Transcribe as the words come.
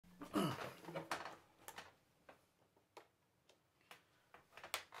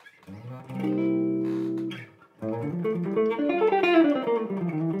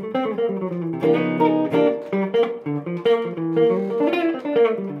Alright,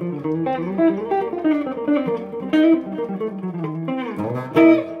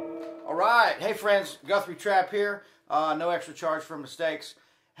 hey friends, Guthrie Trapp here. No extra charge for mistakes.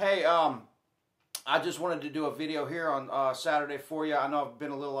 Hey, I just wanted to do a video here on Saturday for you. I know I've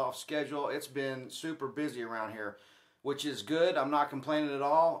been a little off schedule. It's been super busy around here, which is good. I'm not complaining at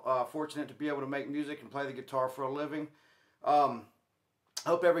all. Fortunate to be able to make music and play the guitar for a living.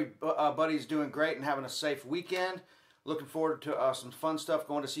 Hope everybody's doing great and having a safe weekend. Looking forward to some fun stuff.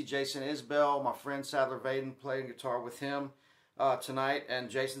 Going to see Jason Isbell, my friend Sadler Vaden, playing guitar with him tonight. And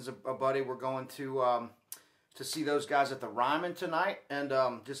Jason's a buddy. We're going to see those guys at the Ryman tonight, and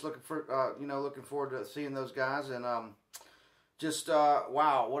just looking for looking forward to seeing those guys. And wow,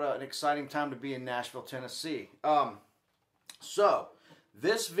 what an exciting time to be in Nashville, Tennessee. So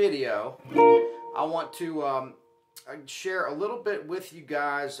this video, I want to share a little bit with you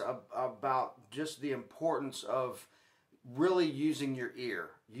guys about just the importance of really using your ear.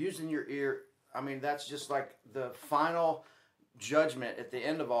 Using your ear, I mean, that's just like the final judgment at the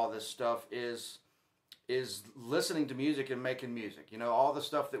end of all this stuff is listening to music and making music. You know, all the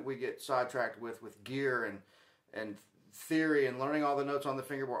stuff that we get sidetracked with gear and theory and learning all the notes on the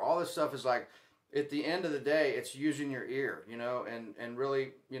fingerboard, all this stuff is like, at the end of the day, it's using your ear, you know, and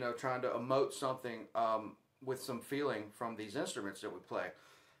really, you know, trying to emote something with some feeling from these instruments that we play.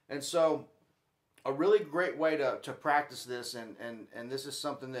 And so a really great way to practice this, and this is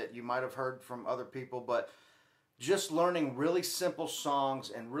something that you might have heard from other people, but just learning really simple songs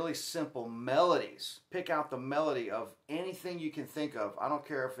and really simple melodies. Pick out the melody of anything you can think of. I don't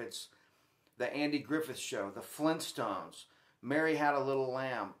care if it's the Andy Griffith Show, the Flintstones, Mary Had a Little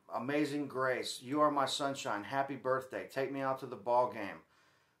Lamb, Amazing Grace, You Are My Sunshine, Happy Birthday, Take Me Out to the Ball Game.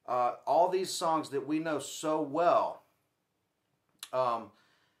 All these songs that we know so well, that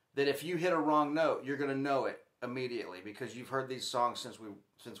if you hit a wrong note, you're going to know it immediately because you've heard these songs since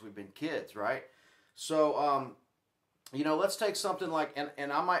we've been kids, right? So, you know, let's take something like,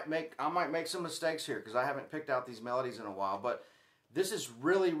 and I might make some mistakes here because I haven't picked out these melodies in a while, but this is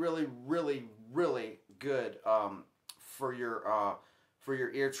really, really, really, really good for your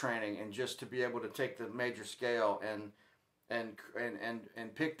ear training, and just to be able to take the major scale and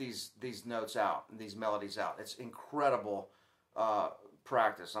pick these notes out and these melodies out. It's incredible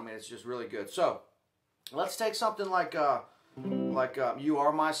practice. I mean, it's just really good. So let's take something like You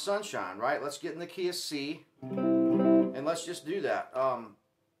Are My Sunshine, right? Let's get in the key of C, and let's just do that.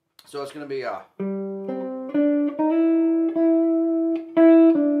 So it's going to be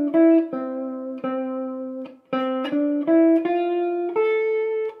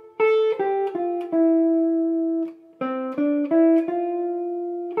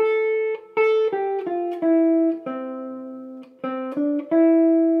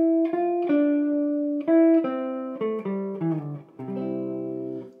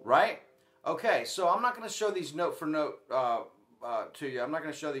right? Okay, so I'm not going to show these note for note to you. I'm not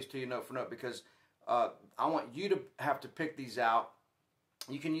going to show these to you note for note because I want you to have to pick these out.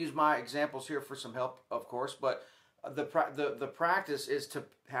 You can use my examples here for some help, of course, but the practice is to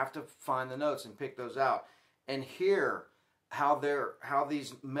have to find the notes and pick those out and hear how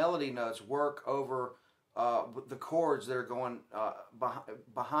these melody notes work over the chords that are going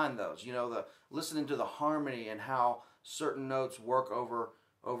behind those. You know, listening to the harmony and how certain notes work over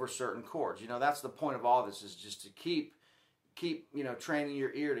certain chords. You know, that's the point of all this, is just to keep you know, training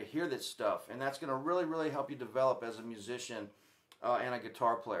your ear to hear this stuff, and that's going to really, really help you develop as a musician and a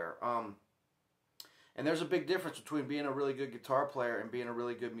guitar player. And there's a big difference between being a really good guitar player and being a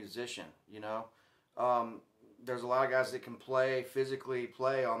really good musician. You know, there's a lot of guys that can physically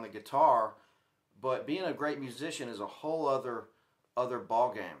play on the guitar, but being a great musician is a whole other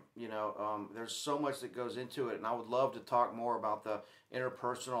ball game. You know, there's so much that goes into it, and I would love to talk more about the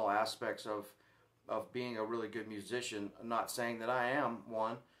interpersonal aspects of being a really good musician. I'm not saying that I am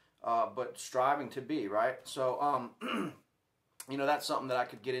one, but striving to be, right? So, you know, that's something that I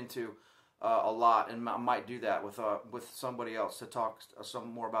could get into a lot, and I might do that with somebody else to talk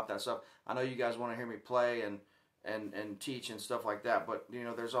some more about that stuff. I know you guys want to hear me play and teach and stuff like that, but you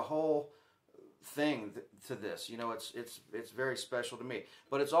know, there's a whole thing to this. You know, it's very special to me,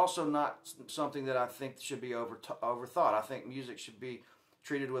 but it's also not something that I think should be overthought. I think music should be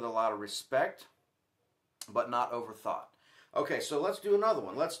treated with a lot of respect, but not overthought. Okay, so let's do another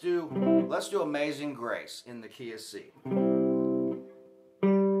one. Let's do Amazing Grace in the key of C.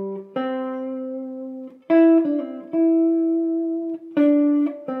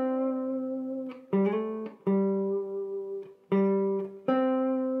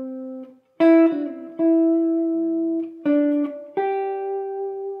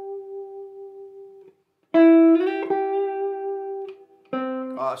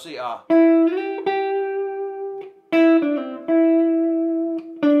 See, I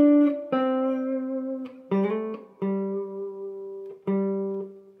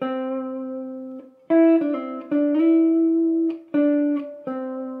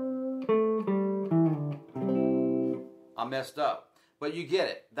messed up. But you get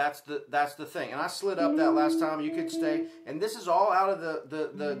it. That's the thing. And I slid up that last time. You could stay. And this is all out of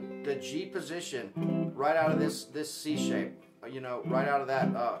the G position, right out of this C shape. You know, right out of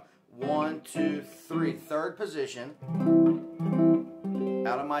that 1, 2, 3, third position,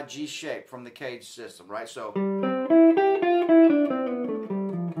 out of my G shape from the cage system, right? So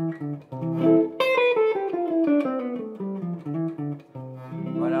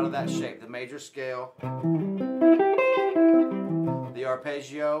right out of that shape, the major scale, the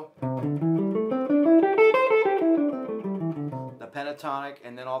arpeggio, the pentatonic,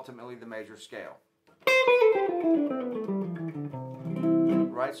 and then ultimately the major scale.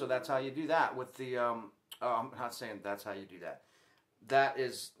 Right, so that's how you do that with the. I'm not saying that's how you do that. That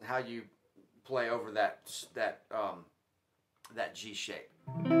is how you play over that G shape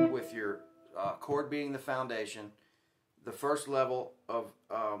with your chord being the foundation. The first level of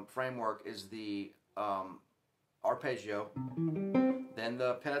framework is the arpeggio, then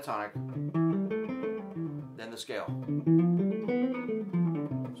the pentatonic, then the scale.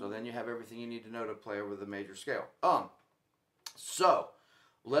 So then you have everything you need to know to play over the major scale. So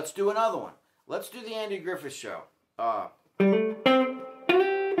let's do another one. Let's do the Andy Griffith Show.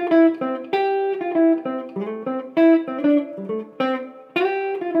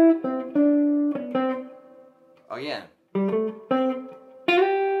 Again.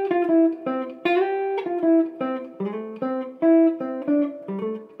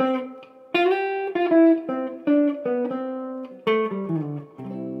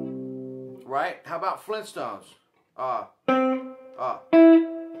 Right? How about Flintstones?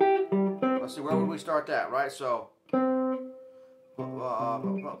 Let's see, where would we start that, right? So, let's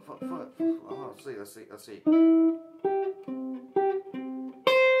see.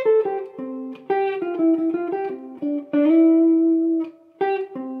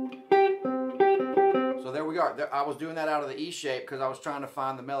 So there we are. I was doing that out of the E shape because I was trying to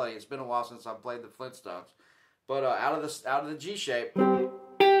find the melody. It's been a while since I played the Flintstones, but out of the G shape.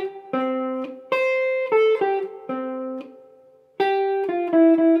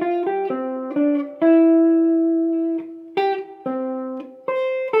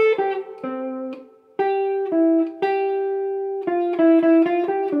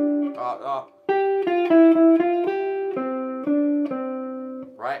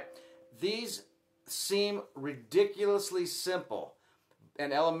 Right? These seem ridiculously simple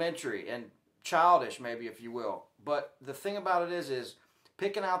and elementary and childish, maybe, if you will. But the thing about it is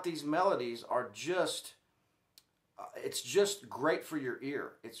picking out these melodies are just, it's just great for your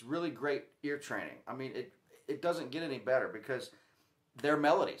ear. It's really great ear training. I mean, it doesn't get any better because they're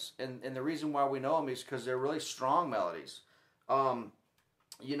melodies. And the reason why we know them is because they're really strong melodies.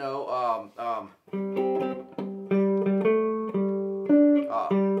 You know,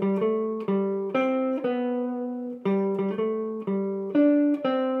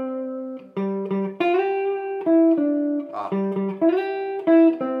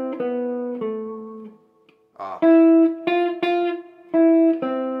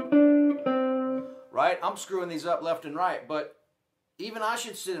 right? I'm screwing these up left and right, but even I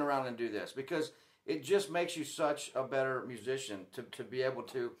should sit around and do this because it just makes you such a better musician to be able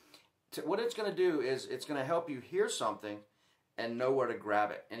to what it's going to do is it's going to help you hear something and know where to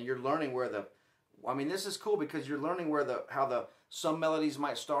grab it. And you're learning where I mean, this is cool because you're learning where some melodies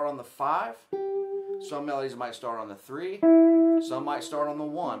might start on the 5, some melodies might start on the 3, some might start on the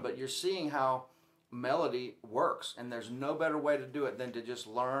 1, but you're seeing how melody works, and there's no better way to do it than to just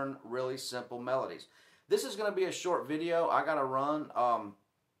learn really simple melodies. This is going to be a short video. I got to run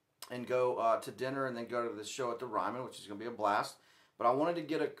and go to dinner and then go to the show at the Ryman, which is going to be a blast. But I wanted to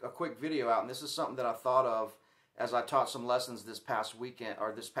get a quick video out, and this is something that I thought of as I taught some lessons this past weekend,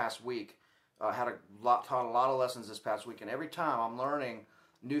 or this past week. Taught a lot of lessons this past week, and every time I'm learning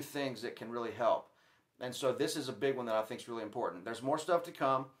new things that can really help. And so this is a big one that I think is really important. There's more stuff to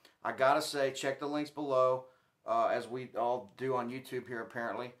come. I gotta say, check the links below, as we all do on YouTube here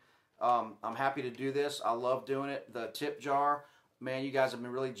apparently. I'm happy to do this. I love doing it. The tip jar, man, you guys have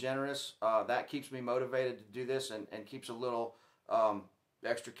been really generous. That keeps me motivated to do this and keeps a little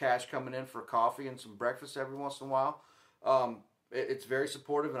extra cash coming in for coffee and some breakfast every once in a while. It's very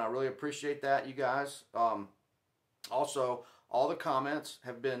supportive, and I really appreciate that, you guys. Also, all the comments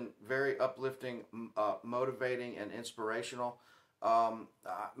have been very uplifting, motivating, and inspirational.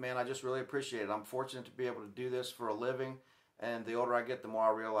 Man, I just really appreciate it. I'm fortunate to be able to do this for a living, And the older I get, the more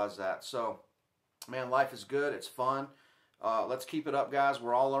I realize that. So, man, life is good. It's fun. Let's keep it up, guys.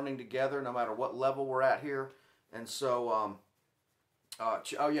 We're all learning together, no matter what level we're at here. And so,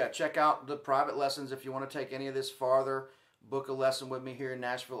 oh yeah, check out the private lessons if you want to take any of this farther. Book a lesson with me here in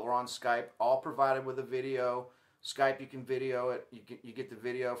Nashville or on Skype. All provided with a video. Skype, you can video it. You get the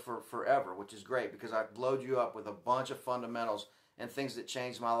video for forever, which is great because I load you up with a bunch of fundamentals and things that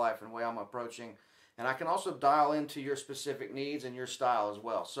changed my life and the way I'm approaching. And I can also dial into your specific needs and your style as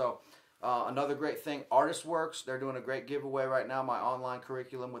well. So another great thing, Artist Works. They're doing a great giveaway right now, my online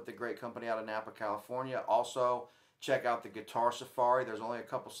curriculum with the great company out of Napa, California. Also, check out the Guitar Safari. There's only a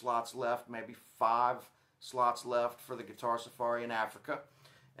couple slots left, maybe 5 slots left for the Guitar Safari in Africa.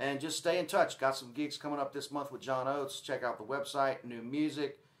 And just stay in touch. Got some gigs coming up this month with John Oates. Check out the website, new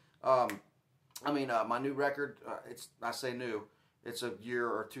music. My new record, I say new. It's a year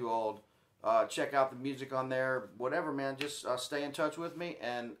or 2 old. Check out the music on there. Whatever, man. Just stay in touch with me.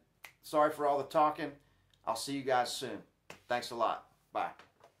 And sorry for all the talking. I'll see you guys soon. Thanks a lot. Bye.